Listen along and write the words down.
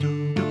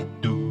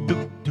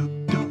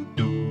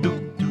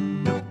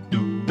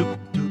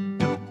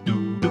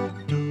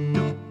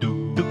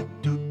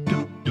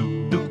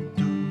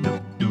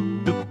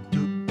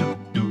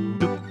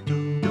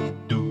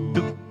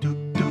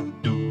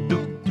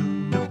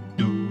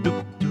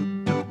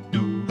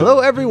Hello,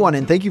 everyone,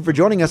 and thank you for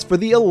joining us for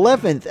the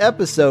 11th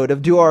episode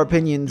of Do Our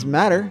Opinions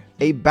Matter,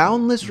 a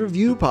boundless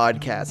review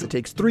podcast that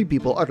takes three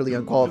people utterly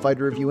unqualified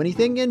to review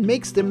anything and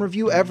makes them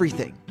review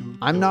everything.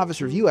 I'm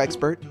novice review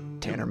expert,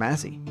 Tanner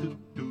Massey.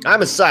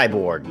 I'm a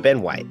cyborg,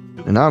 Ben White.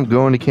 And I'm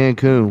going to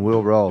Cancun,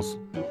 Will Rawls.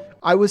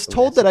 I was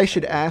told that I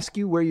should ask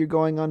you where you're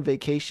going on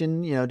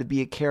vacation, to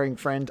be a caring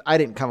friend. I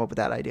didn't come up with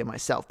that idea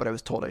myself, but I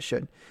was told I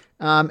should.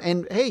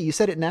 And hey, you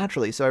said it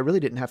naturally, so I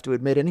really didn't have to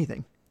admit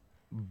anything.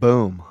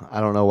 Boom. I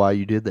don't know why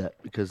you did that,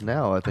 because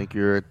now I think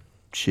you're a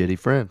shitty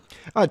friend.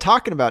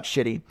 Talking about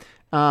shitty,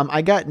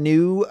 I got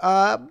new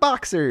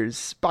boxer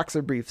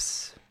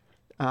briefs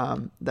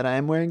that I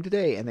am wearing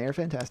today, and they are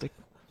fantastic.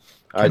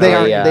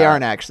 They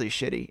aren't actually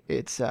shitty.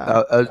 It's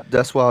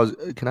that's why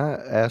can I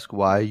ask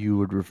why you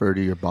would refer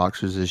to your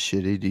boxers as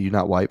shitty? Do you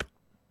not wipe?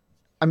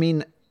 I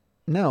mean,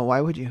 no,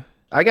 why would you?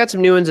 I got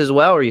some new ones as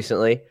well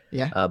recently.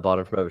 Yeah. Bought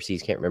them from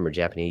overseas. Can't remember,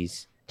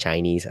 Japanese,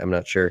 Chinese. I'm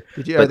not sure.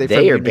 Are they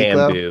they from are Uniqlo?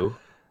 bamboo.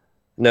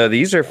 No,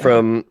 these are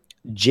from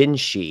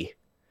Jinshi.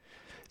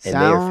 And they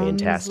are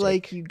fantastic. Sounds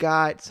like you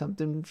got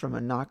something from a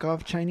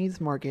knockoff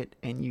Chinese market,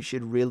 and you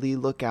should really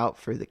look out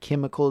for the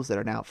chemicals that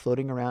are now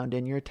floating around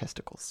in your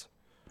testicles.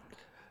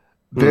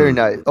 Very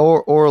nice.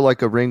 Or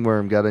like a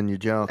ringworm got in your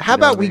junk. How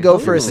about we go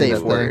for a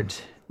safe word?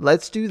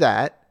 Let's do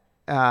that.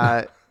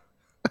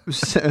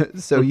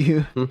 So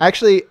you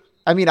actually,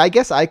 I mean, I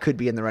guess I could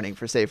be in the running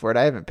for safe word.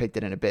 I haven't picked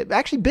it in a bit.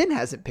 Actually, Ben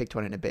hasn't picked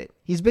one in a bit.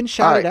 He's been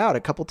shouted out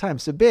a couple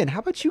times. So Ben, how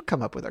about you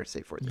come up with our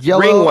safe word?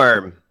 Yellow.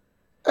 Ringworm.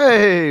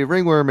 Hey,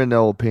 ringworm in the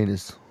old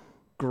penis.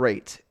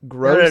 Great.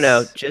 Gross.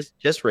 No.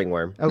 Just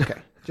ringworm. Okay,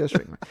 just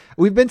ringworm.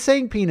 We've been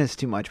saying penis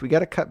too much. We got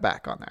to cut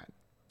back on that.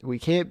 We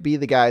can't be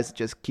the guys that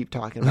just keep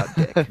talking about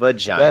dick.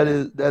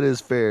 Vagina. That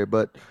is fair,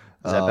 but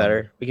Is that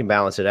better? We can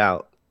balance it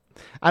out.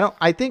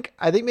 I think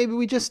maybe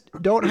we just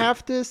don't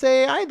have to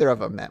say either of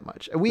them that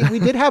much. We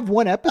did have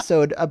one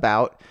episode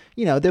about,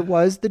 there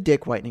was the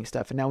dick whitening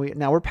stuff, and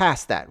now we're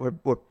past that.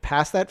 We're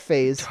past that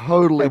phase.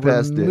 Totally and we're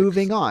past dicks.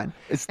 moving on.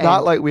 It's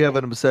not like we have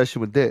an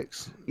obsession with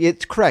dicks.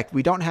 It's correct.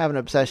 We don't have an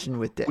obsession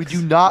with dicks. We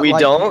do not. We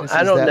like don't? penises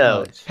I don't that know.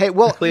 much. Hey,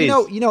 well, Please.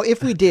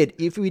 if we did,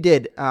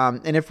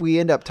 and if we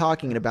end up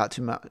talking about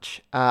too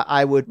much,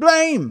 I would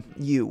blame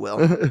you,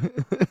 Will.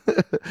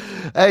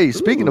 Hey,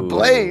 speaking of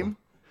blame,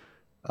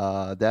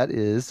 that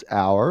is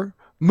our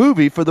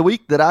movie for the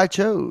week that I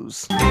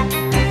chose.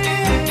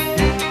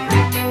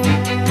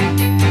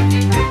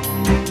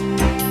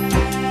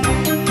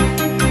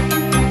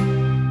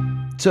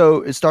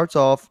 So it starts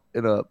off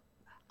in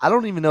I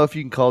don't even know if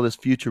you can call this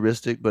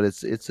futuristic, but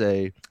it's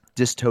a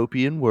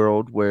dystopian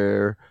world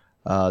where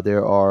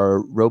there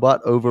are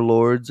robot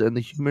overlords and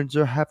the humans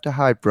have to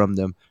hide from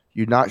them.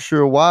 You're not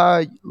sure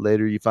why.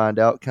 Later you find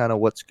out kind of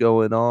what's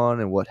going on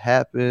and what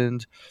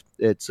happened.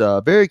 It's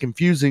a very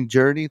confusing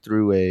journey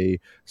through a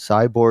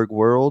cyborg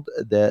world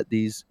that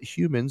these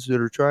humans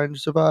that are trying to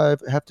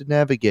survive have to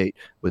navigate.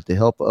 With the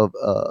help of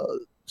a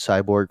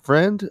cyborg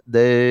friend,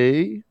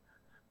 they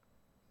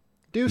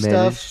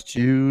manage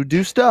to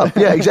do stuff.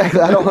 Yeah,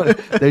 exactly.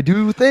 They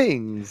do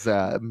things.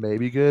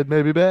 Maybe good,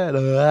 maybe bad.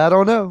 I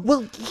don't know.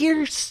 Well,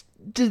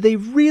 do they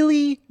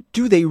really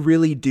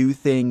do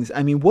things?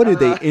 I mean, what did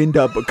they end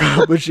up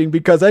accomplishing?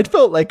 Because I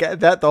felt like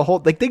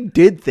that they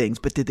did things,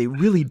 but did they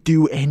really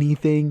do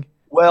anything?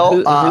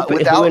 Well,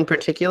 who in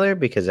particular?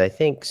 Because I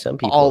think some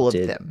people all of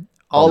did. them.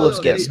 They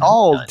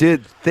all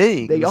did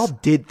things. They all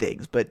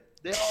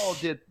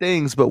did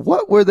things, but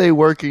what were they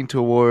working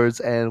towards,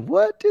 and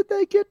what did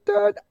they get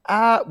done?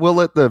 We'll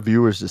let the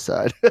viewers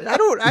decide. I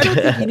don't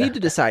think you need to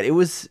decide. It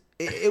was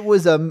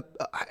so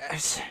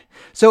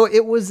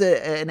it was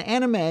an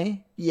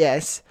anime,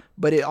 yes,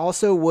 but it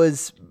also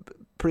was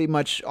pretty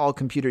much all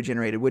computer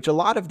generated, which a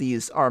lot of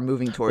these are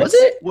moving towards. Was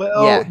it?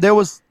 Well, yeah.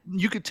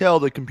 You could tell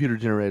the computer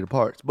generated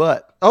parts,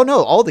 but oh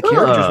no, all the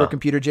characters were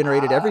computer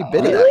generated. Every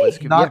bit of that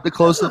was not the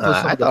close-up.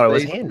 I thought it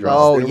was hand drawn.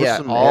 Oh there yeah, was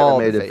some all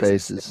animated the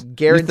faces.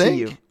 Guarantee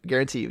you,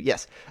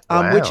 yes.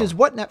 Wow. Which is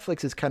what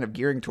Netflix is kind of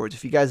gearing towards.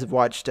 If you guys have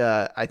watched,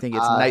 I think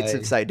it's Knights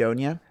of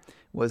Sidonia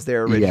was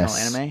their original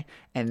anime,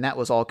 and that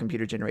was all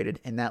computer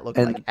generated, and that looked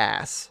like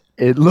ass.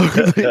 It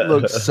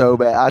looked so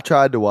bad. I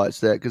tried to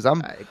watch that because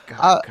I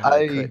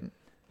couldn't.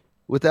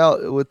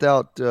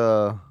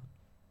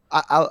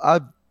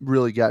 I've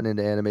really gotten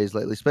into animes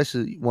lately,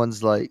 especially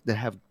ones like that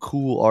have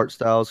cool art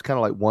styles, kind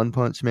of like One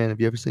Punch Man.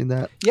 Have you ever seen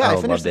that? Yeah, I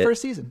finished the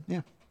first season.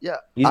 Yeah. Yeah,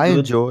 I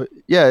enjoy.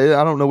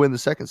 Yeah, I don't know when the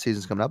second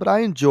season's coming out, but I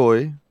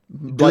enjoy.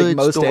 Like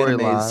most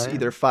animes,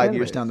 either 5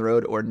 years down the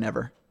road or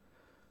never.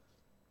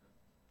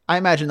 I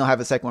imagine they'll have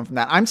a second one from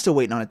that. I'm still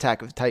waiting on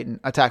Attack on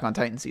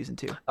Titan season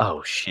 2.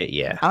 Oh shit,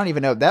 yeah. I don't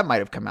even know if that might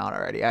have come out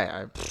already.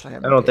 I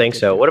don't think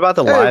so. What about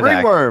the live action?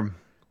 Ringworm.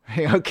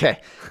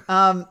 Okay.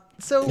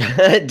 So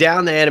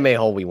down the anime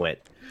hole we went.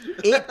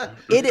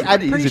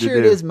 I'm pretty sure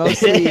it is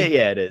mostly.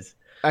 Yeah, it is.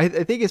 I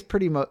think it's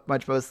pretty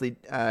much mostly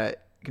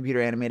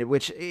computer animated,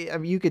 which I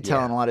mean, you could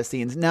tell in a lot of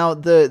scenes. Now,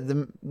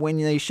 the when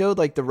they showed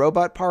like the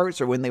robot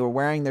parts or when they were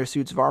wearing their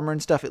suits of armor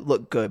and stuff, it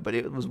looked good, but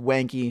it was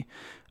wanky.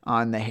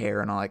 on the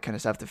hair and all that kind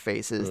of stuff, the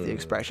faces, the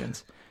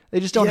expressions. They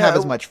just don't have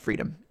as much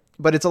freedom.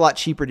 But it's a lot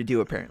cheaper to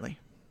do, apparently.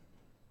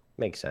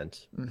 Makes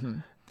sense. Mm-hmm.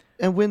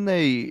 And when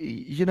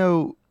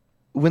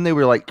they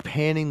were like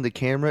panning the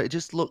camera, it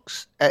just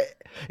looks.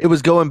 It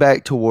was going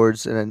back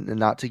towards, and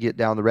not to get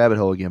down the rabbit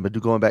hole again, but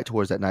going back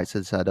towards that Knights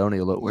of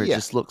Sidonia look, where it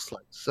just looks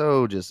like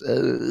so just.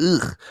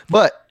 Ugh.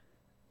 But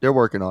they're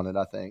working on it.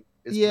 I think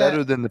it's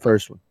better than the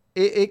first one.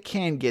 It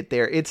can get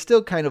there. It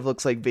still kind of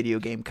looks like video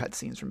game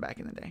cutscenes from back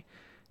in the day,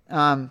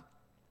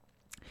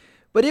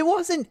 but it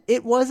wasn't.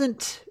 It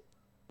wasn't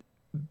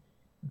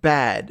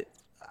bad.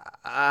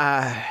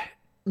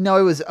 No,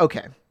 it was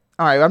okay.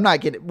 All right, I'm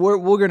not getting.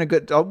 We're gonna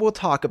go. We'll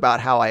talk about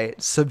how I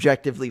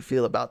subjectively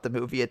feel about the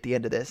movie at the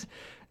end of this.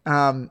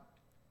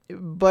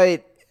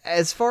 But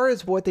as far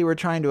as what they were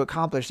trying to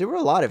accomplish, there were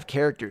a lot of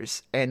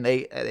characters, and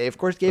they of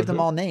course gave them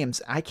all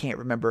names. I can't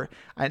remember.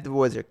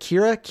 Was it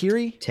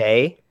Kiri,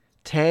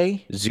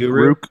 Tay,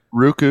 Zuru,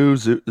 Ruku,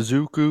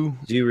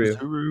 Zuku,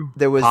 Zuru.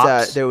 There was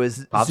Pops.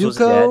 Pops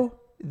Zuko. Was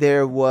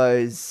there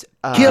was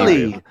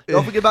Killy.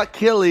 Don't forget about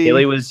Killy.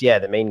 Killy was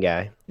the main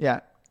guy.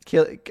 Yeah,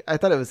 Killy. I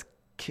thought it was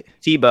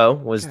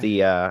Tebow was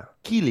the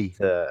Keely.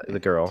 the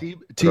girl.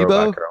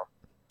 Tebow.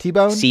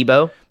 T-Bone.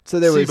 Sibo. So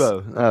there was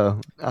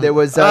there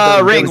was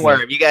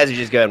Ringworm. You guys are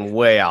just going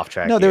way off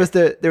track. No, here.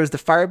 there was the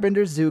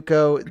Firebender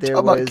Zuko.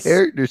 There was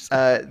characters.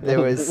 There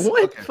was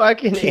what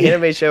fucking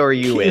anime show are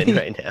you in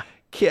right now?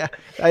 Yeah,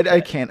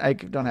 I can't. I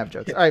don't have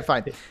jokes. All right,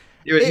 fine.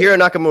 There was Hiro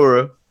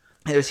Nakamura.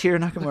 It was Hiro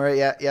Nakamura.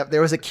 Yeah.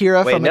 There was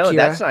Akira from no, Akira.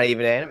 that's not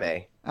even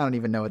anime. I don't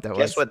even know what that was.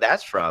 Guess what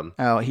that's from?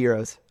 Oh,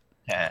 Heroes.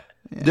 Yeah.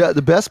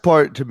 The best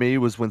part to me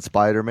was when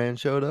Spider-Man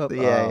showed up.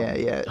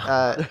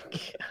 Yeah.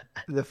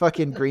 The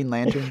fucking Green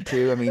Lantern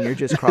too. I mean, you're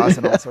just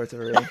crossing all sorts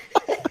of array.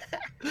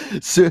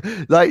 So,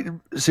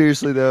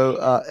 seriously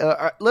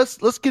though,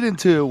 let's get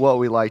into what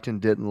we liked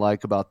and didn't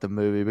like about the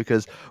movie,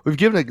 because we've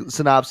given a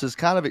synopsis,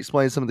 kind of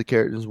explained some of the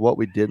characters, what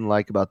we didn't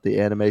like about the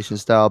animation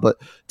style.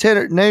 But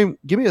Tanner,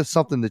 give me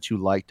something that you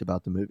liked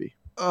about the movie.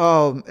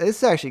 Oh, this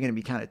is actually going to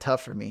be kind of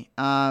tough for me.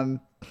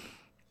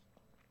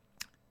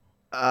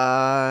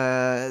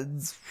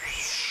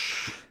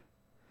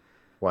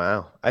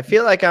 Wow. I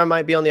feel like I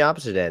might be on the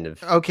opposite end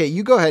of. Okay,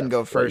 you go ahead and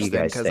go first,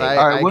 because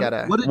I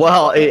gotta.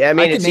 Well, I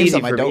mean, it's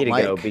easy for me to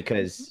like. go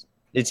because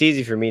it's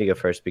easy for me to go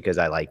first because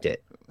I liked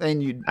it.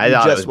 And I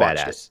thought just it was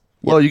watched badass. it.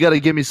 Well, you got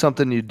to give me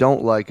something you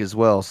don't like as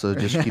well, so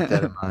just keep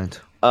that in mind.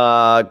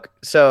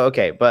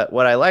 But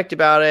what I liked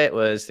about it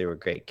was there were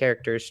great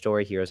characters,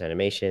 story, heroes,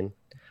 animation.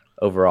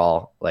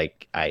 Overall,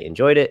 I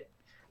enjoyed it.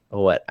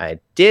 What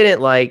I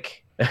didn't like.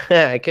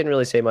 I couldn't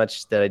really say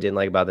much that I didn't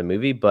like about the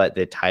movie, but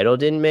the title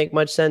didn't make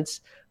much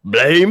sense.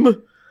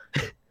 Blame.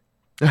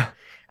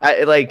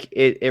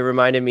 It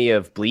reminded me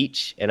of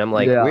Bleach, and I'm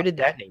like, where did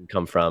that name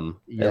come from?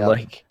 Yeah.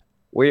 And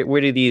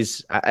where do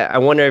these? I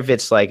wonder if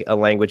it's like a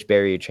language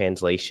barrier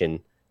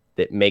translation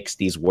that makes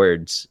these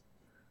words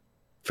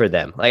for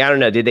them. I don't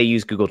know. Did they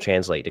use Google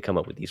Translate to come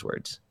up with these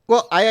words?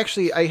 Well, I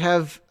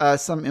have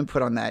some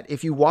input on that.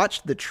 If you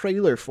watch the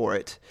trailer for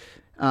it,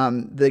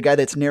 the guy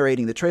that's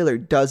narrating the trailer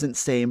doesn't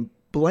say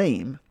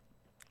blame.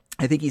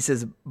 I think he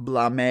says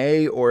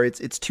blame, or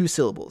it's two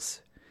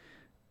syllables.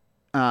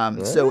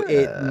 So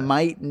it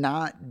might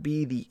not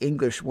be the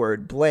English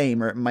word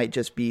blame, or it might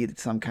just be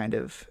some kind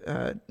of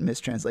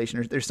mistranslation,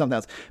 or there's something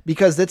else,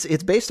 because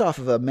it's based off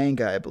of a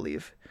manga, I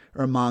believe,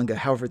 or a manga,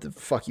 however the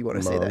fuck you want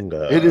to say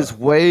that. It is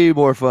way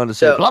more fun to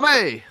say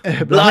blame.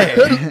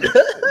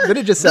 But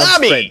it just sounds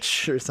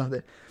French or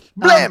something.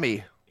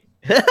 Blammy.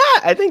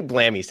 I think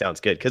Blammy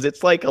sounds good because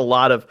it's like a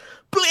lot of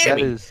Blammy.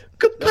 That is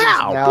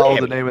Kapow, now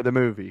Blammy. the name of the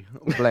movie.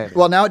 Blammy.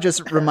 Well, now it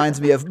just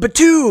reminds me of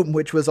Batum,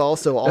 which was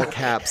also all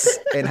caps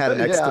and had an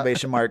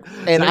exclamation mark,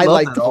 and I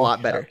liked it a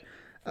lot better.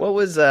 What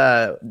was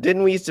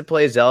didn't we used to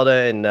play Zelda,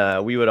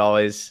 and we would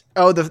always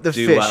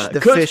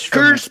the fish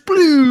curse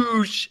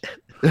sploosh.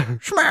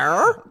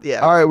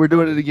 Yeah. All right, we're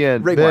doing it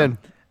again. Rigmar.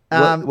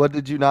 Ben, what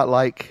did you not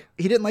like?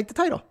 He didn't like the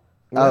title.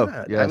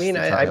 Oh, yes, I mean,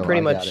 I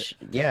pretty much,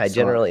 in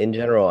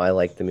general, I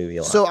like the movie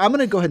a lot. So I'm going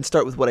to go ahead and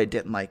start with what I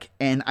didn't like.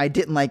 And I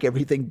didn't like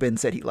everything Ben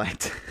said he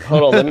liked.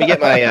 Hold on, let me get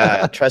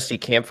my trusty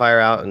campfire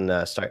out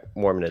and start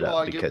warming it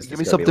up. Because give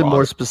me something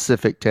more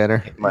specific,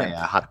 Tanner. My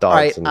hot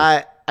dogs. All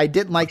right, I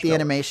didn't like the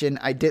animation.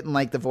 I didn't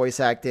like the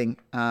voice acting.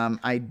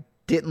 I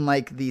didn't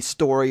like the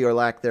story or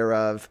lack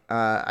thereof.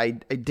 I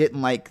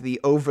didn't like the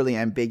overly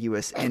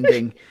ambiguous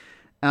ending.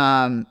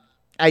 I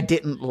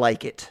didn't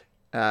like it.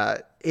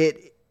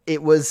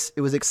 It was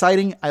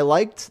exciting. I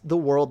liked the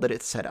world that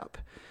it set up.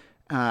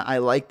 I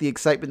liked the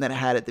excitement that it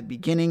had at the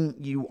beginning.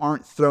 You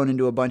aren't thrown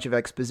into a bunch of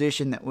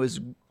exposition. That was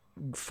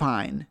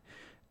fine.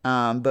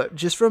 But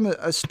just from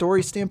a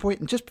story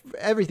standpoint and just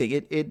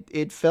everything,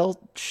 it fell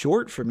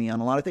short for me on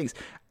a lot of things.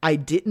 I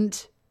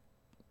didn't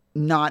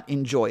not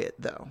enjoy it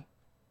though.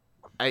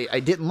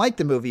 I didn't like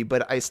the movie,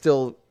 but I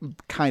still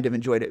kind of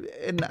enjoyed it.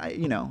 And I,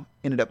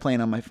 ended up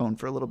playing on my phone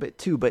for a little bit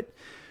too, but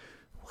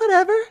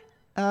whatever.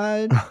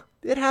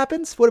 It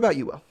happens. What about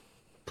you, Will?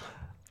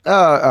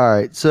 All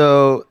right.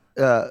 So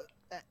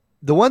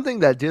The one thing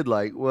that I did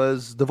like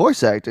was the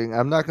voice acting.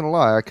 I'm not gonna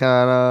lie, I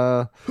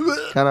kind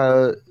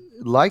of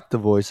liked the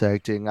voice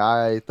acting.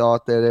 I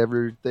thought that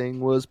everything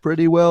was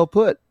pretty well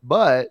put,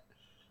 but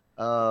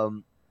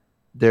um,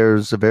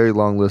 there's a very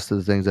long list of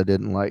the things I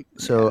didn't like.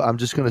 So I'm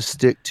just gonna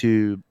stick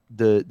to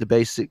the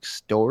basic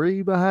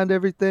story behind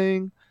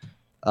everything.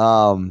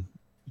 Um,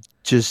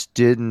 just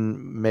didn't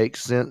make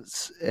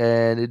sense,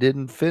 and it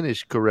didn't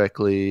finish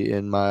correctly,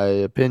 in my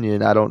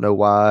opinion. I don't know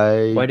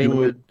why. Why you didn't-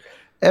 would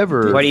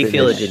ever? Why do you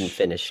feel it finish. didn't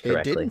finish It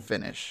correctly? didn't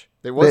finish.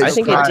 There was I no I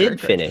think it prior did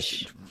credits.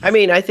 finish. I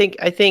mean, I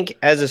think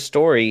as a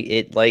story,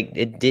 it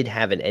did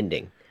have an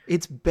ending.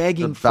 It's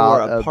begging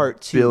About for a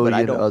part two, but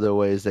I billion don't. other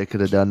ways they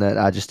could have done that.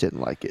 I just didn't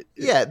like it.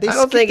 Yeah, they I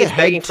don't think skipped it's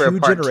begging ahead for a 2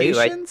 part two.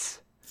 generations.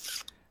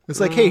 It's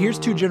like, hey, here's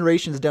 2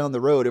 generations down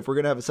the road. If we're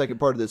gonna have a second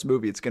part of this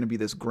movie, it's gonna be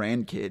this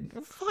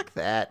grandkid. Fuck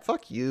that.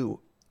 Fuck you.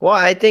 Well,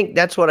 I think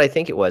that's what I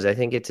think it was. I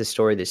think it's a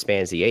story that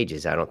spans the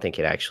ages. I don't think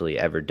it actually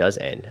ever does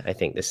end. I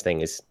think this thing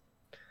is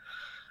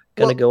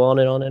gonna Well- go on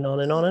and on and on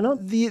and on and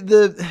on.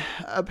 The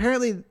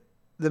apparently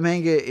the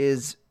manga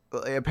is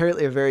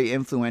apparently a very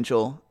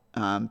influential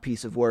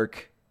piece of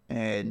work,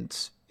 and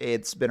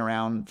it's been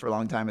around for a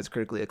long time. It's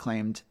critically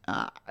acclaimed.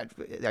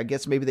 I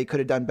guess maybe they could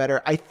have done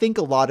better. I think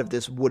a lot of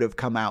this would have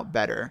come out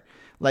better.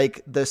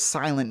 Like the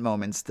silent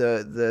moments,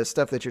 the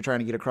stuff that you're trying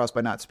to get across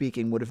by not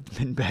speaking would have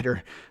been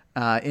better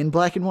in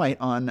black and white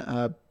on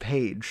a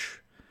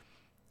page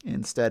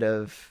instead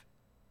of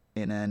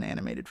in an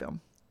animated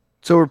film.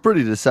 So we're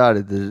pretty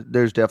decided that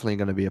there's definitely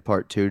going to be a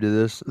part 2 to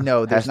this.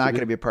 No, there's Has not be? going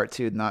to be a part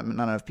 2. Not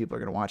enough people are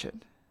going to watch it.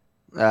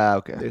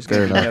 Okay. There's Fair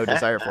going to be enough. no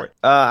desire for it.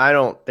 I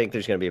don't think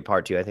there's gonna be a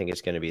part 2. I think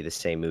it's gonna be the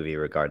same movie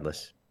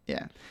regardless.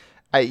 Yeah.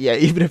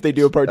 Even if they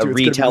do a part A 2, it's gonna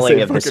be retelling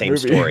the of the same same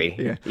fucking story.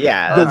 movie.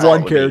 Yeah, The that's all it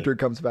one would be. character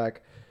comes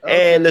back.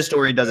 And the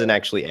story doesn't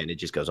actually end. It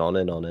just goes on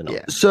and on and on.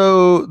 Yeah.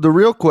 So the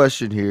real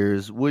question here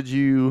is, would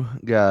you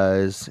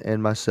guys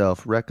and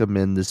myself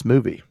recommend this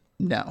movie?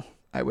 No,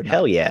 I would not.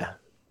 Hell yeah.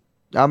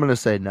 I'm going to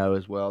say no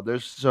as well.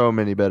 There's so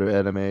many better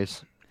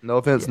animes. No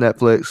offense,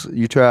 Netflix.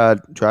 You tried.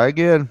 Try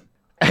again.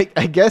 I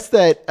guess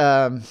that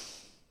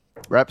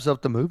Wraps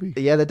up the movie.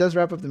 yeah, that does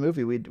wrap up the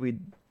movie. We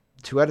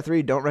 2 out of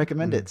 3 don't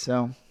recommend it.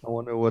 So I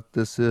wonder what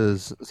this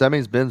is. So that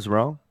means Ben's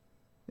wrong?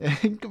 I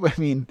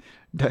mean,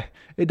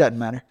 it doesn't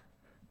matter.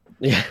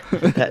 Yeah.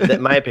 that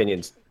my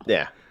opinion's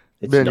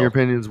it's Ben, no. your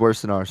opinion's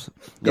worse than ours.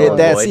 Go on,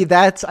 Lloyd.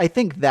 I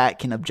think that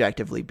can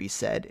objectively be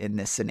said in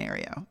this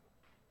scenario,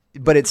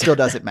 but it still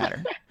doesn't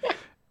matter.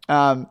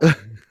 But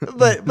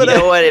you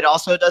know what? It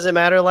also doesn't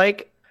matter.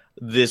 Like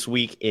this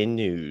week in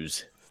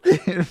news.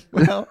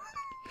 well,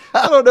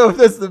 I don't know if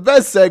that's the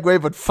best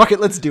segue, but fuck it,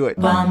 let's do it.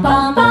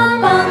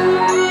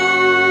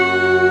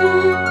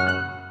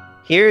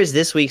 Here is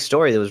this week's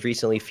story that was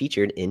recently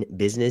featured in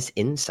Business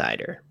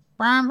Insider.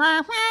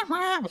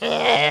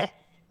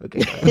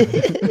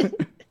 Okay.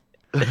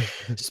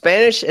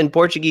 Spanish and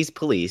Portuguese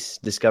police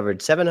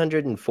discovered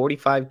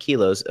 745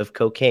 kilos of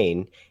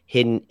cocaine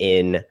hidden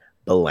in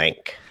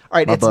blank. All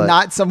right, My it's butt.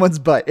 not someone's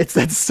butt.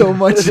 That's so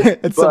much.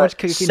 It's so much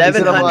cocaine.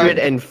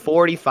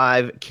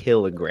 745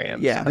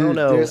 kilograms. Yeah. I don't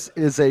know. This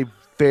is a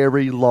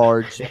very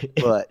large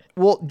butt.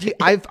 Well,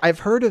 I've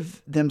heard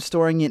of them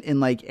storing it in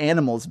like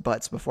animals'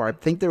 butts before. I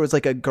think there was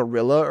like a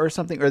gorilla or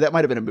something, or that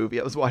might have been a movie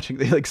I was watching.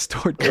 They like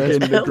stored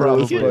cocaine in a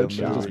gorilla's probably a butt. She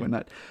just movie. went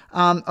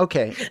nuts.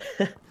 Okay.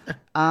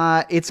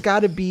 It's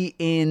got to be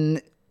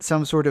in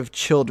some sort of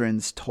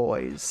children's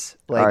toys.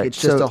 Like right,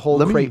 it's just so a whole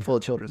let me- crate full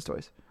of children's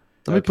toys.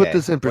 Let me put Okay,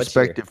 this in what's your-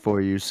 perspective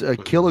for you. So a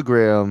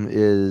kilogram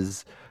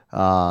is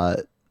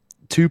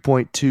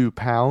 2.2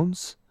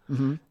 pounds.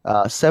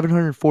 Mm-hmm.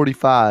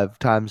 745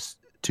 times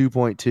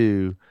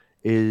 2.2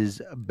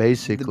 is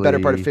basically The better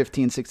part of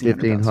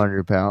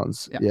 1,500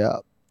 pounds. pounds. Yeah. Yeah,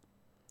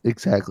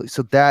 exactly.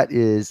 So that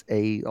is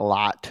a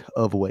lot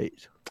of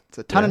weight. It's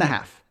a ton and a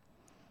half.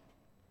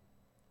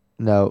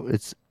 No,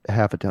 it's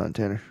half a ton,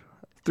 Tanner.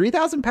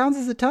 3,000 pounds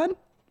is a ton.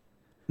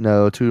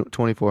 No,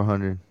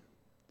 2,400.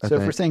 So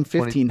if we're saying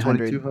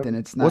 1,500, 2,200? then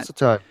it's not. What's a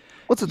ton?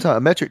 What's a ton? A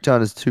metric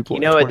ton is 2. You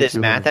know what this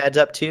math adds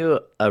up to?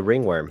 A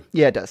ringworm.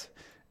 Yeah, it does.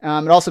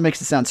 It also makes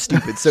it sound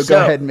stupid. So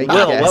go ahead and make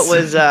Will, your guess. what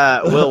was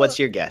Will? What's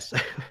your guess?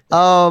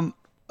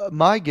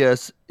 My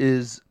guess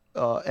is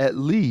at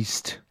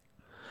least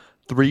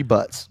 3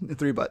 butts.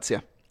 3 butts?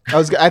 Yeah.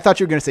 I thought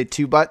you were going to say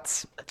 2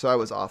 butts, so I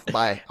was off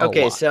by a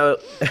Okay, lot. so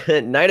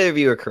neither of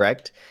you are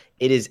correct.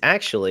 It is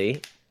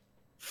actually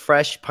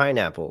fresh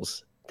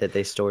pineapples that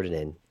they stored it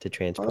in to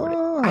transport it.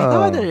 I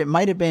thought that it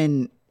might have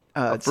been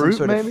some fruit,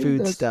 sort of maybe? food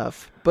That's-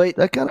 stuff, but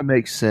That kind of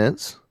makes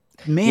sense.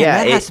 man,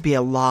 Yeah, that has it- to be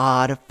a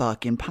lot of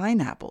fucking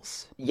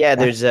pineapples. Yeah,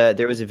 there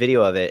was a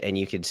video of it, and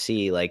you could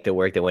see like the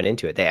work that went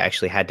into it. They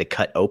actually had to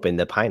cut open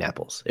the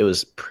pineapples. It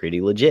was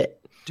pretty legit.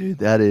 Dude,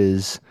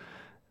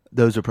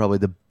 those are probably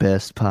the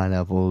best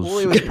pineapples. Well,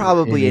 it was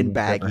probably in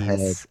anybody's ever had.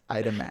 baggies,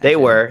 I'd imagine.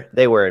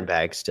 They were in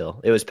bags still.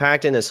 It was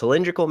packed in a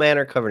cylindrical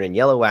manner, covered in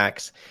yellow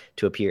wax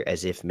to appear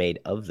as if made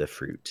of the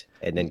fruit,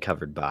 and then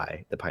covered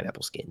by the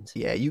pineapple skins.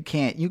 Yeah, you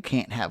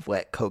can't have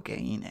wet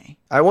cocaine.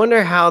 I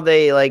wonder how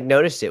they like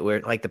noticed it,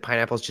 where like the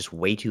pineapple's just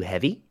way too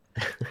heavy.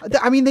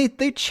 I mean,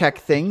 they check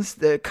things.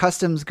 The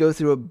customs go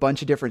through a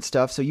bunch of different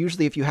stuff. So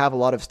usually, if you have a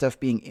lot of stuff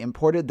being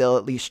imported, they'll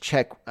at least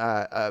check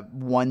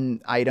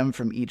one item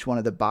from each one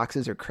of the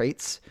boxes or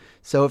crates.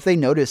 So if they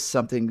notice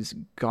something's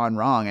gone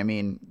wrong, I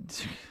mean,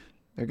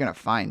 they're gonna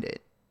find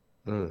it.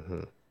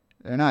 Mm-hmm.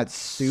 They're not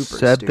super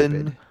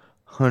stupid.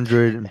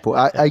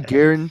 704. I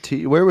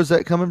guarantee. Where was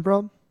that coming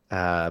from?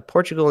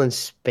 Portugal and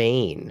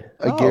Spain.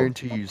 I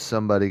guarantee you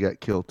somebody got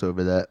killed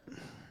over that.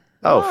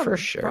 Oh, for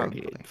sure,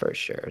 probably. dude, for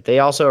sure. They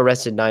also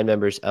arrested 9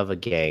 members of a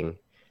gang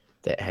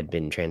that had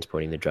been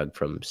transporting the drug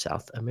from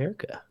South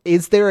America.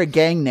 Is there a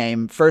gang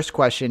name? First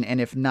question,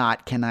 and if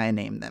not, can I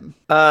name them?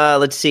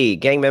 Let's see.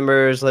 Gang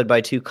members led by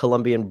 2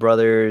 Colombian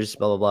brothers,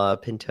 blah, blah, blah,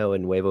 Pinto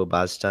and Nuevo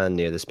Bastan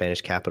near the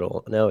Spanish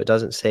capital. No, it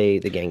doesn't say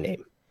the gang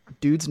name.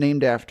 Dude's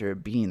named after a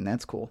bean.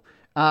 That's cool.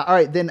 All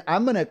right, then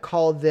I'm going to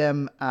call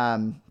them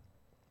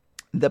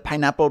the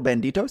Pineapple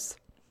Banditos.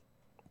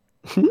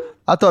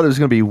 I thought it was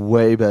going to be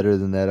way better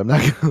than that. I'm not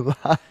going to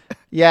lie.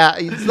 Yeah,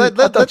 I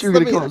thought you were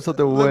going to come up with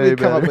something let way me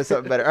come up better. with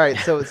something better. All right,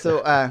 so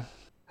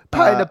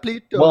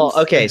Pineappleitos. Well,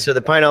 okay, so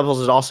the pineapples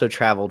has also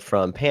traveled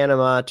from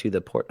Panama to the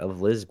port of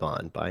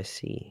Lisbon by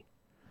sea.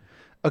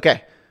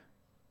 okay.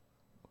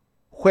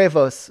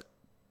 Huevos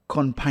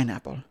con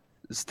pineapple.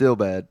 Still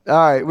bad. All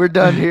right, we're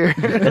done here.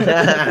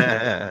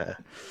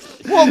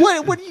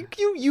 Well, what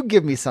you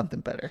give me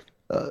something better.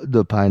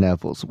 The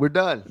pineapples. We're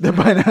done. The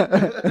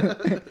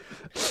pineapple.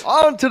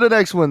 On to the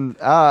next one.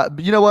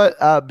 You know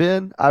what,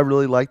 Ben? I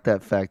really liked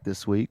that fact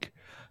this week.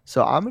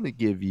 So I'm going to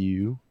give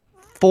you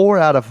 4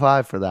 out of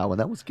 5 for that one.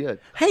 That was good.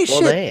 Hey,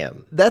 Well, shit.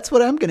 damn. That's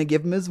what I'm going to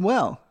give him as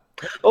well.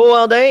 Oh,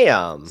 well,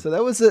 damn. So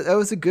that was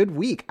a good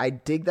week. I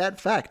dig that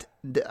fact.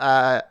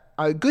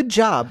 Good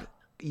job,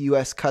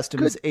 U.S.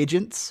 Customs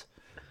agents.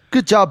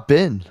 Good job,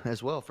 Ben,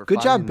 as well. For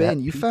Good job, finding that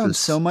Ben. You piece found of-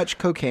 so much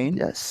cocaine.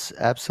 Yes,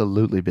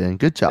 absolutely, Ben.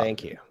 Good job.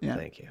 Thank you. Yeah.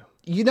 Thank you.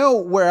 You know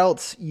where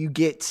else you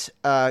get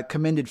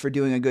commended for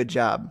doing a good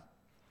job,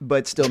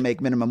 but still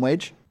make minimum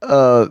wage?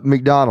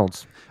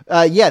 McDonald's.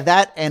 Yeah,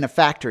 that and a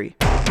factory.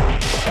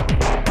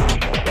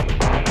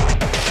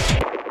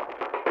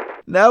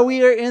 Now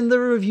we are in the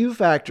review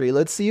factory.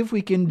 Let's see if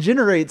we can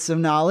generate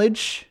some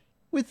knowledge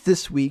with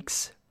this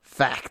week's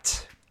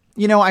fact.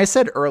 You know, I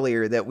said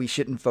earlier that we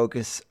shouldn't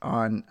focus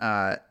on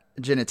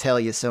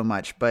genitalia so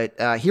much, but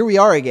here we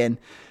are again.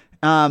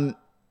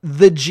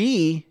 The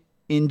G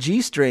in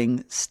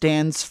G-string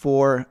stands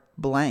for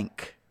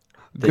blank.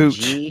 The Gooch.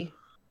 G.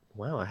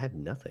 Wow, I had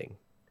nothing.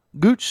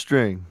 Gooch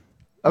string.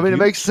 I mean, it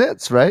makes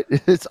sense, right?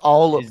 It's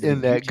all Is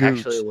in the that Gooch gooch.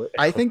 actually a word?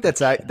 I think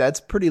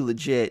that's pretty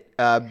legit.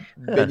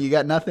 Ben, you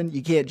got nothing?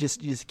 You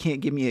just can't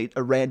give me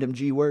a random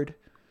G word?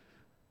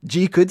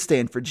 G could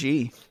stand for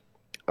G.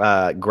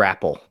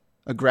 Grapple.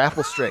 A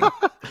grapple string.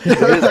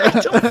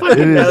 I don't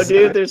fucking know,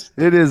 dude. There's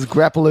It is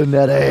grappling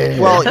that ass.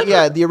 Well,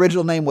 yeah, the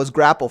original name was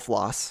grapple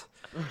floss.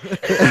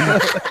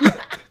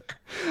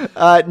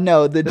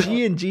 No, the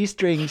G in G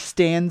string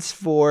stands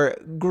for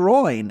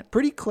groin.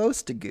 Pretty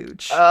close to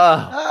gooch.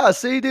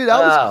 see, dude,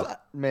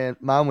 man,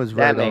 mine was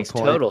right that on makes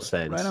point. total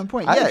sense. Right on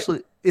point. I Yeah,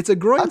 actually- it's a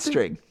groin I think-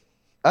 string.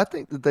 I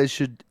think that they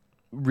should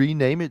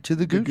rename it to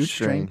the The gooch,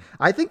 string.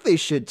 I think they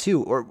should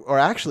too. Or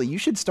actually, you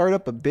should start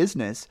up a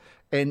business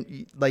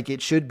and like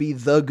it should be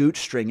the gooch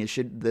string. It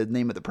should the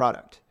name of the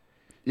product.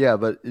 Yeah,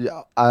 but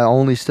I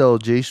only sell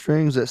G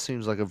strings. That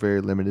seems like a very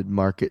limited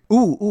market.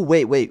 Ooh,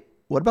 wait.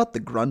 What about the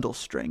grundle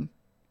string?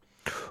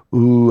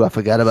 Ooh, I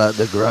forgot about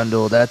the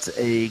grundle. That's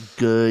a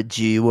good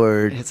G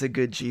word. It's a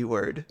good G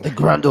word. The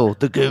grundle,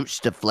 the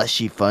gooch, the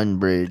fleshy fun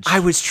bridge. I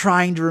was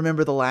trying to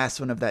remember the last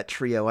one of that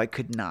trio. I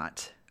could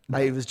not.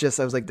 I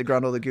was like the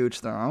grundle, the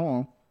gooch.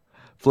 Oh.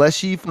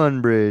 Fleshy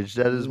fun bridge.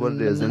 That is what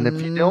it is. And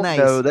if you don't Nice.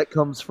 know, that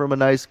comes from a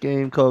nice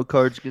game called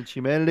Cards Against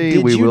Humanity.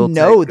 Did we you will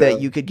know take,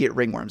 that you could get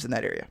ringworms in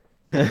that area?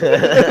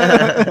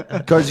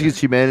 Cards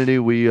Against Humanity?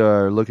 We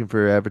are looking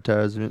for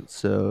advertisements.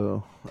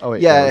 So,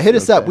 Yeah, hit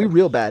us up. We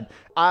real bad.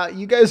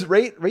 You guys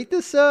rate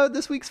this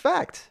this week's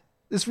fact.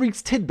 This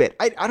week's tidbit.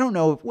 I don't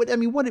know what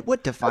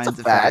defines That's a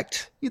the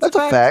fact. It's That's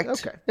a fact.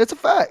 Okay. It's a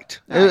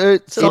fact. All right.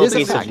 It's It is a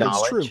piece of fact. It's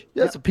knowledge. true.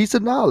 Yeah, it's a piece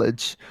of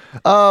knowledge.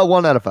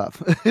 1 out of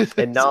 5.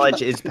 And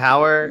knowledge is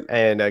power,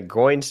 and a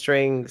groin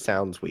string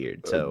sounds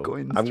weird. So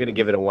groin I'm going to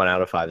give it a 1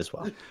 out of 5 as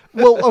well.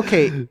 Well,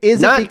 okay.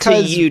 Is Not it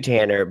because to you,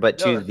 Tanner, but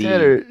to the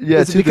Tanner, yeah,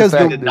 Is it to because the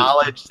the fact the that-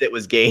 knowledge that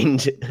was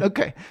gained.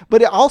 Okay,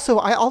 but also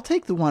I'll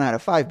take the 1 out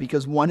of 5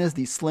 because 1 is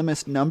the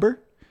slimmest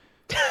number.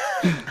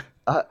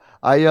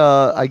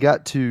 I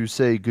got to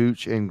say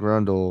Gooch and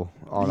Grundle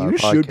on our You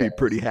should be podcast,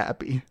 pretty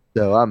happy.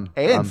 So I'm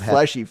And happy.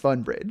 fleshy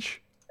fun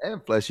bridge.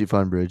 And Fleshy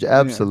Fun Bridge,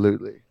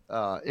 absolutely.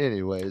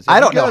 Anyways, I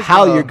if don't you know guys,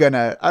 how you're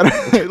gonna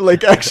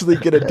actually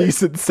get a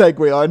decent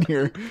segue on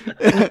here.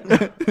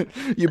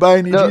 You buy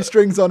any No. G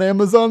strings on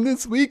Amazon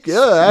this week?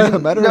 Yeah,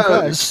 matter of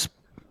No, fact.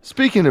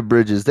 speaking of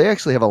bridges, they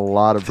actually have a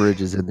lot of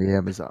bridges in the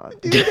Amazon.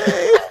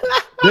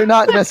 They're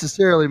not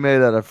necessarily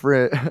made out of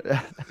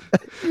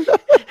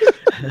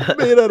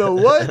Made out of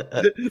what?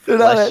 They're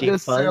not Fleshy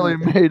necessarily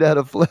fun. made out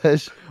of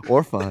flesh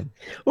or fun.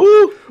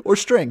 Or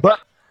string.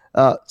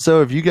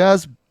 So if you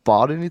guys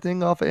bought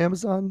anything off of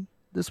Amazon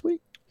this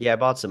week? Yeah, I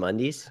bought some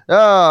undies.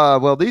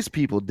 Well, these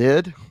people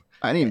did.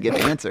 I didn't even get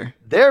the answer.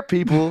 Their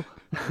people,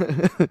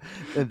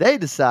 and they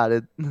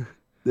decided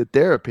that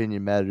their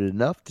opinion mattered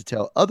enough to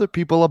tell other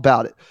people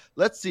about it.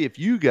 Let's see if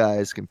you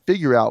guys can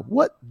figure out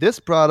what this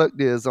product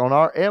is on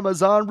our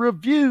Amazon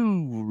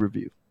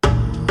review.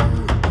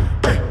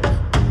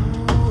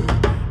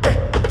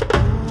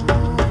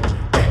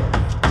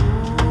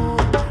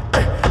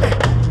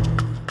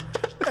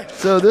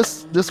 So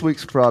this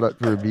week's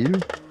product review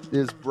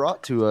is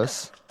brought to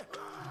us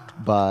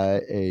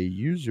by a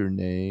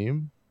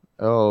username.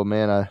 Oh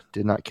man, I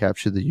did not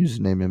capture the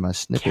username in my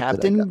snippet.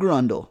 Captain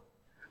Grundle.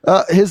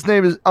 His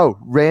name is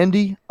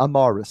Randy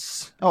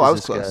Amaris. Oh, I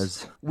was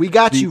close. We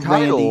got you,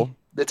 Randy.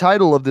 The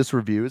title of this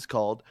review is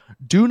called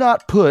 "Do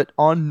Not Put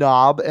on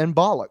Knob and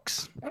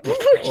Bollocks."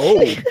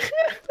 Oh,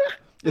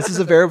 this is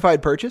a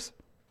verified purchase.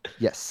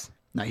 Yes,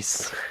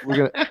 Nice.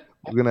 we're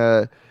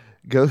gonna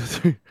go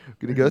through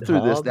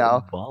this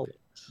now.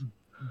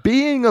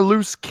 Being a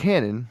loose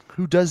cannon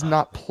who does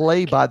not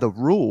play by the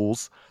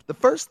rules, the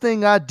first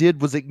thing I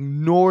did was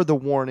ignore the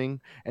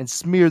warning and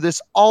smear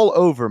this all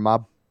over my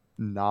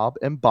knob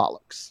and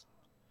bollocks.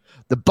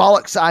 The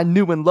bollocks I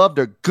knew and loved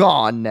are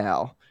gone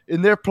now.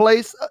 In their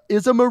place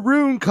is a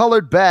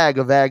maroon-colored bag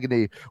of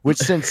agony, which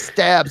sends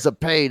stabs of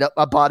pain up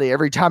my body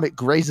every time it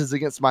grazes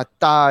against my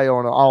thigh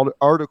on an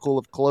article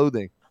of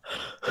clothing.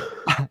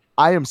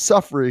 I am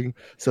suffering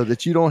so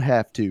that you don't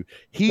have to.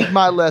 Heed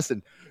my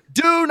lesson.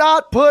 Do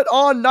not put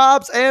on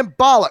knobs and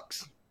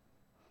bollocks.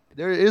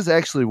 There is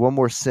actually one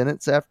more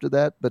sentence after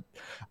that, but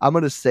I'm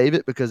going to save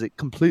it because it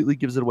completely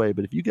gives it away.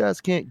 But if you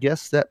guys can't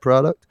guess that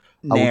product,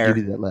 I will give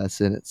you that last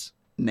sentence.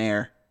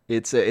 Nair.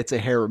 It's a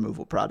hair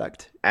removal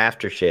product.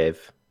 Aftershave.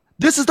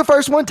 This is the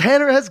first one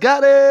Tanner has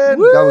gotten.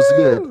 Woo! That was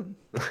good.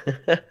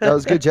 That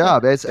was a good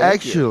job. It's Thank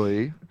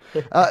actually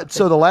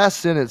so the last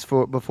sentence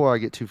before I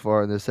get too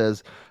far in this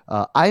says,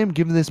 I am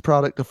giving this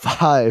product a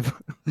 5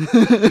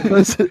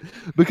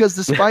 because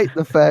despite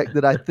the fact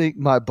that I think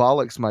my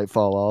bollocks might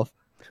fall off,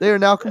 they are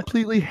now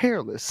completely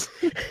hairless.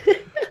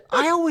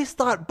 I always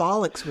thought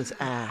bollocks was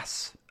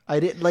ass. I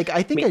didn't like.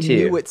 I think Me I too.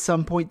 knew at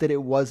some point that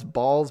it was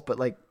balls, but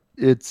like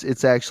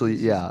It's actually,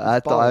 yeah. I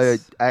thought I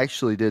balls.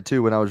 actually did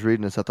too when I was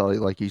reading this. I thought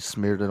like he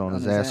smeared it on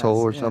his asshole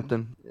ass, or yeah.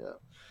 something.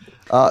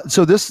 Yeah.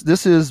 So this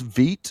is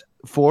Veet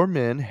for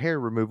Men hair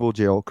removal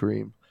gel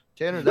cream.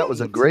 Tanner, that was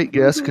a great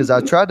guess because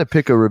I tried to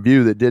pick a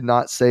review that did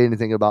not say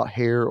anything about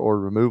hair or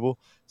removal.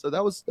 So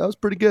that was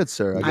pretty good,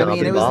 sir. I got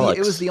mean, it nothing.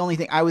 was the only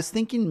thing I was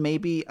thinking.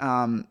 Maybe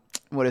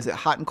what is it?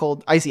 Hot and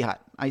cold, icy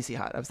hot. I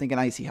was thinking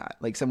icy hot.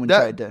 Like someone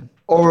tried to.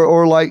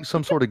 or like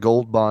some sort of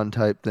Gold Bond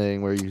type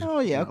thing where you, Oh,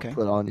 yeah, you know, okay.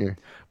 put on your.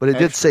 But it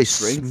did say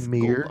Extra strength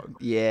smear. Gold Bond.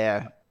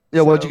 Yeah.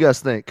 Yeah, what'd So- you guys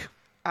think?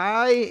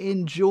 I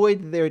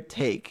enjoyed their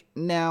take.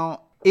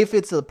 Now, if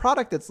it's a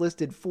product that's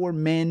listed for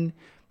men,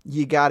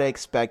 you gotta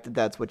expect that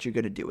that's what you're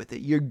gonna do with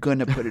it. You're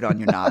gonna put it on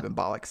your knob and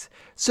bollocks.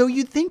 So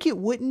you'd think it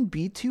wouldn't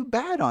be too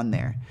bad on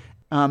there.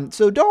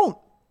 So don't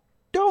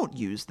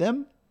use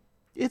them.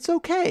 It's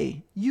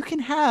okay. You can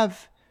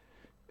have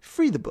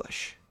free the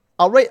bush.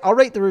 I'll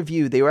rate the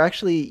review. They were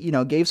actually,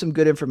 gave some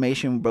good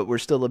information, but we're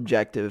still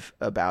objective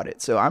about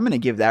it. So I'm gonna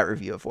give that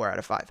review a 4 out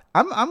of 5.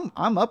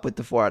 I'm up with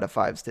the 4 out of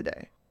 5s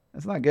today.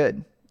 That's not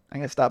good. I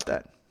gotta stop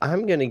that.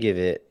 I'm going to give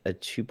it a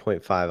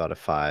 2.5 out of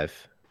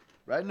 5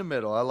 Right in the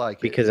middle. I like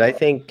it. because I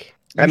think,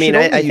 You I mean, should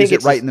only I use think it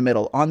it's right in the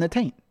middle on the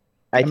taint.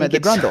 I mean, think the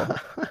it's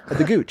grundle,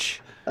 the gooch.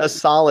 a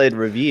solid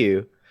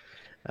review.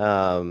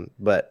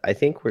 But I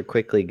think we're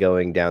quickly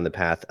going down the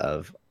path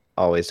of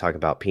always talking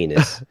about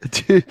penis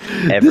Dude,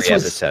 every this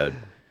was- episode.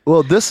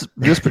 Well, this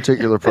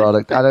particular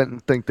product, I didn't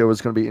think there was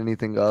going to be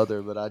anything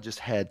other, but I just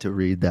had to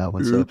read that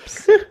one. So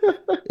Oops.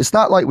 it's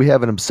not like we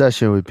have an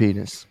obsession with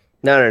penis.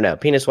 No.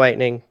 Penis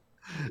whitening,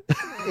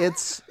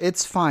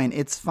 It's fine.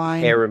 It's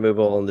fine. hair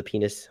removal on the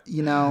penis.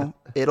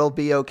 It'll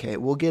be okay.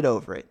 We'll get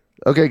over it.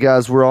 Okay,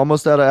 guys, we're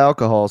almost out of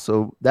alcohol,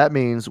 so that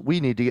means we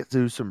need to get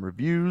through some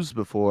reviews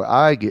before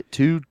I get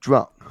too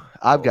drunk.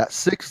 I've got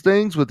 6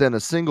 things within a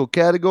single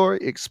category.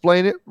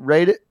 Explain it,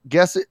 rate it,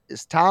 guess it.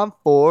 It's time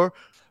for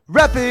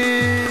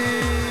Rapid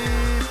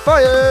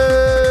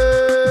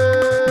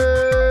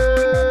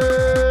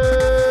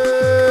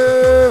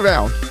Fire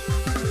round.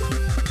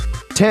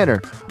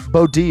 Tanner,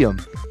 Bodium.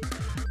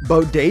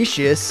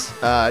 Bodacious,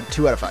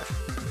 2 out of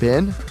 5.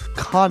 Ben,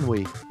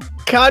 Conway.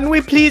 Can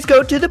we please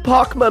go to the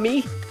park,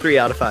 mummy? 3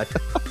 out of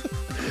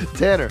 5.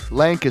 Tanner,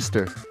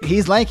 Lancaster.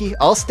 He's lanky.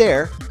 I'll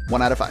stare.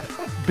 1 out of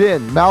 5.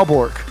 Ben,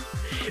 Malbork.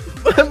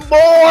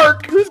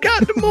 Mork! Who's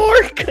got the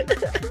mork?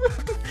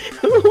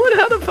 1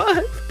 out of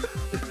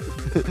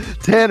 5.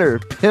 Tanner,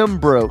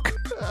 Pembroke.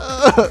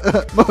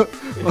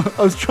 I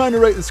was trying to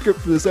write the script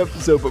for this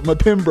episode, but my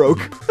pen broke.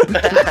 2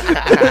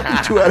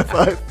 out of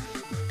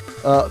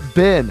 5.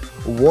 Ben,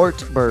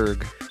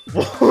 Wartburg.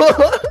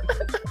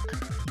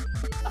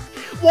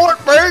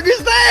 Wartburg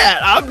is that?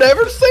 I've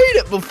never seen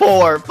it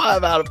before.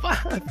 5 out of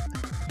 5.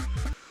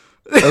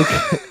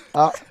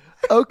 Okay,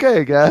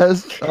 okay,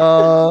 guys.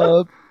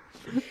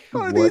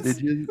 Are What these-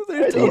 did you?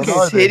 they're Are totally- these What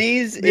are they?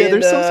 cities Yeah, in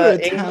there's some sort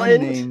of town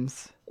England?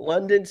 names.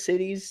 London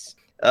cities?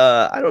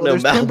 I don't Well, know.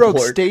 there's Pembroke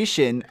Melbourne.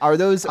 Station. Are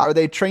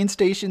they train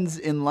stations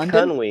in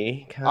London?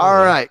 Conwy.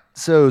 All right.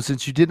 So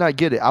since you did not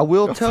get it, I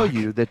will Oh, tell fuck.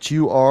 you that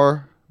you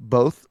are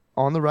both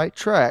on the right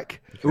track.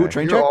 Ooh,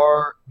 train Here track.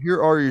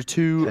 are your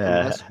two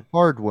less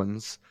hard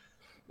ones.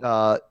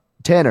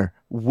 Tanner,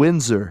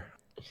 Windsor.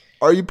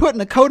 Are you putting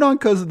a coat on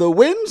because of the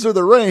winds or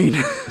the rain?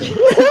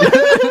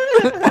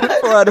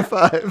 4 out of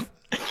 5.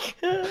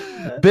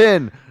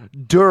 Ben,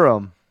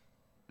 Durham.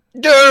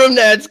 Durham,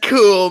 that's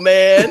cool,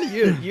 man.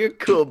 You're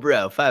cool,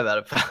 bro. 5 out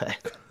of 5.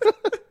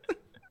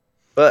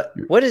 But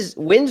what is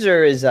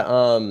Windsor? Is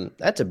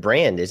that's a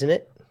brand, isn't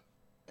it?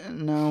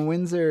 No,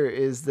 Windsor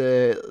is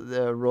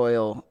the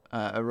royal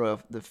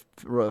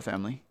royal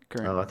family.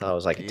 Current. Oh, I thought it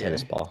was like a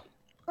tennis ball.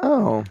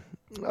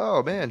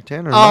 Oh man,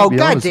 Tanner. Oh, might be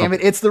god onto damn it!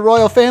 something. It's the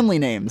royal family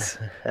names.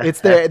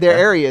 It's their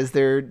areas.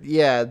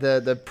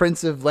 The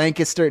Prince of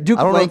Lancaster, Duke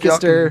I of don't know if y'all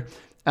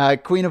Lancaster,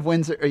 Queen of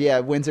Windsor.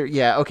 Windsor.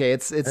 Yeah, okay.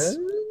 It's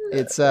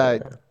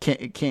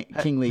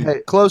kingly.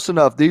 Hey, close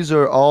enough. These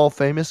are all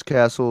famous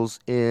castles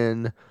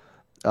in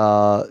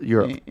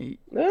Europe.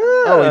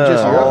 Oh, and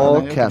just Europe. All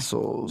Okay.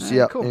 castles. Ah,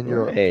 Yeah, cool. in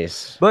Europe.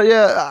 Nice. But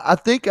yeah, I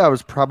think I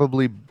was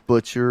probably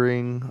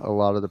butchering a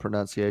lot of the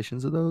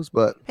pronunciations of those.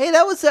 But Hey,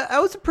 that was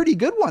a pretty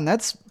good one.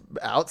 That's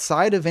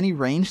outside of any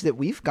range that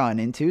we've gone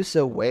into.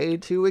 So way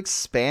to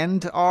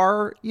expand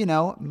our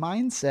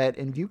mindset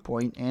and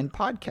viewpoint and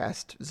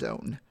podcast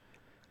zone.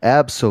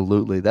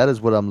 absolutely, that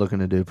is what I'm looking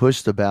to do.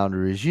 Push the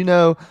boundaries.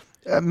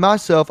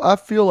 Myself, I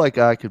feel like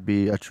I could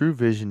be a true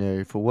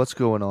visionary for what's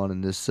going on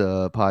in this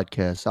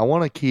podcast. I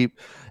want to keep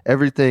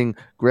everything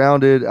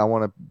grounded. I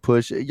want to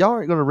push. Y'all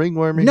aren't going to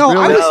ringworm me. No,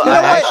 I really? was- you know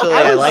what? Actually,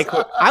 I I was- like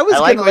I was I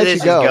like gonna where let you this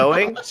is go.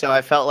 going. So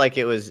I felt like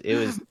it was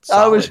I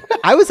solid. was.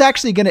 I was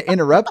actually going to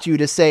interrupt you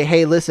to say,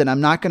 "Hey, listen,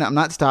 I'm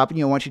not stopping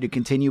you. I want you to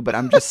continue, but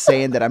I'm just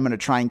saying that I'm going to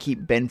try and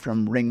keep Ben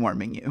from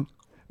ringworming you,"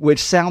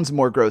 which sounds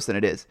more gross than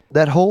it is.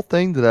 That whole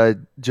thing that I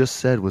just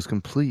said was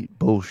complete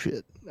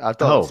bullshit. I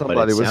thought Oh, but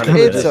somebody it was sounded going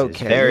good. It's It's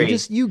okay. very-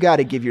 You got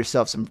to give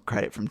yourself some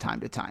credit from time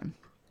to time.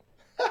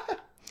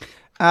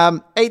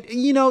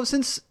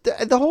 Since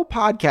the whole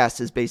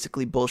podcast is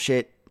basically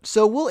bullshit,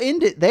 so we'll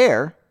end it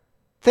there.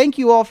 Thank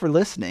you all for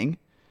listening.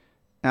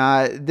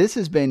 This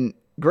has been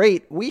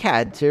great. We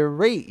had to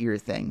rate your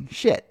thing.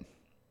 Shit.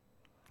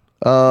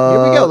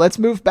 Here we go. Let's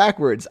move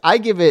backwards. I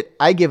give it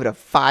a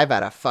 5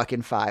 out of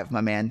fucking 5,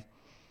 my man.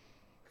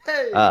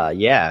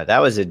 Yeah, that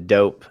was a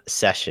dope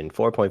session.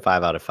 4.5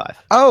 out of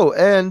 5. Oh,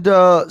 and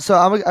so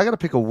I got to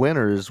pick a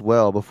winner as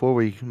well before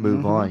we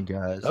move on,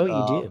 guys. Oh,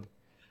 you do.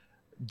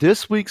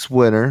 This week's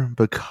winner,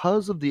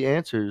 because of the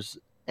answers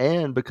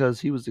and because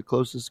he was the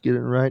closest to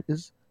getting it right,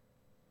 is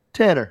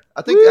Tanner.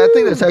 I think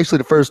that's actually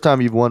the first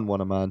time you've won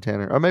one of mine,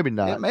 Tanner, or maybe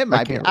not. It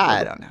might be. can't I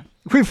remember. don't know.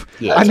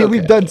 Yeah, it's We've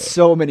okay. done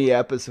so many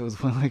episodes.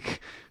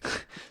 Like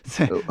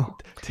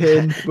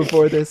 10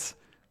 before this.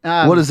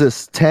 What is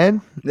this?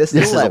 10? This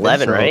This is 11,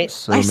 11, So- right?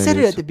 so I said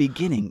many. it at the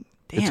beginning.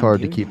 Damn, It's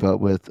hard dude. to keep up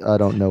with. I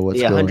don't know what's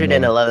The going on.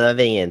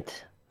 111th.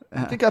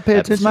 I think I pay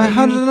It's It's attention.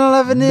 my to you?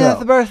 111th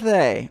No.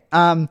 birthday.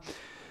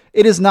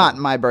 It is not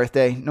my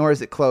birthday, nor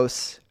is it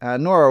close,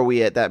 nor are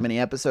we at that many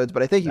episodes.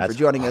 But I thank you That's for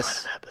joining a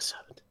us episode.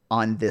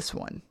 on this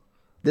one.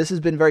 This has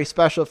been very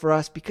special for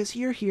us because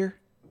you're here.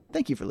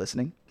 Thank you for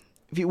listening.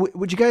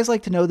 Would you guys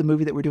like to know the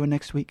movie that we're doing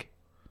next week?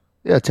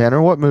 Yeah, Tanner,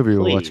 what movie are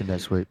we Please. watching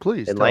next week?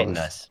 Please tell Enlighten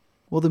us.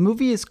 Well, the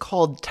movie is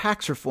called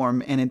Tax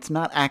Reform, and it's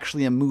not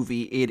actually a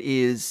movie. It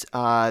is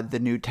the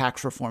new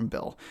tax reform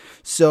bill.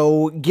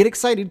 So get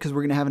excited because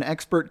we're going to have an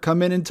expert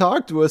come in and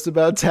talk to us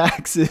about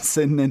taxes,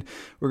 and then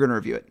we're going to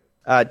review it.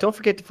 Don't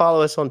forget to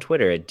follow us on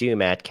Twitter at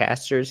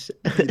DoomAtCasters.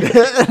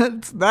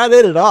 That's not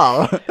it at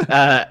all.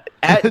 At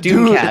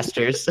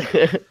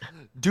Doomcasters.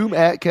 Doom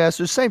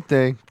Atcaster, same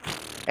thing.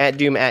 At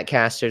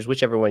DoomAtCasters,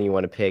 whichever one you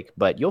want to pick,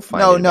 but you'll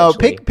find No, it no,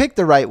 eventually. pick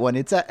the right one.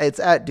 It's at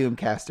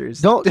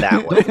Doomcasters. Don't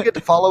That one. don't forget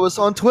to follow us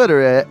on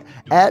Twitter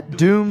at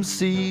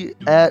DoomC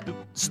at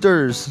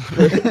Stirs.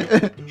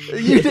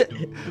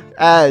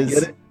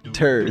 As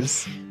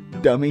Ters,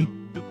 dummy.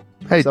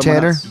 Hey Someone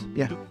Tanner, else.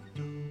 Yeah.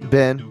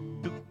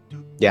 Ben,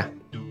 Yeah.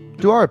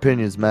 do our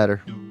opinions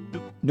matter?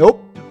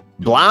 Nope.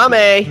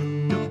 Blame!